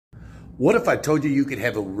What if I told you could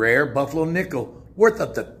have a rare buffalo nickel worth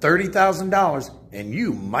up to $30,000 and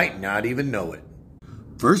you might not even know it?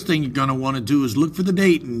 First thing you're going to want to do is look for the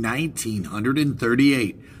date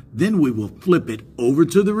 1938. Then we will flip it over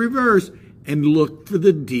to the reverse and look for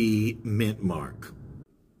the D mint mark.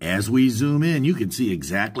 As we zoom in, you can see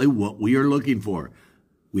exactly what we are looking for.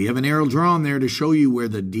 We have an arrow drawn there to show you where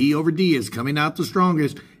the D over D is coming out the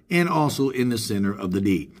strongest and also in the center of the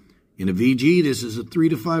D. In a VG, this is a $3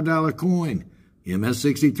 to $5 coin.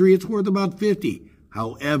 MS63, it's worth about $50.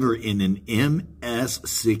 However, in an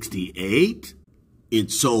MS68, it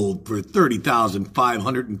sold for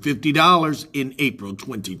 $30,550 in April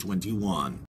 2021.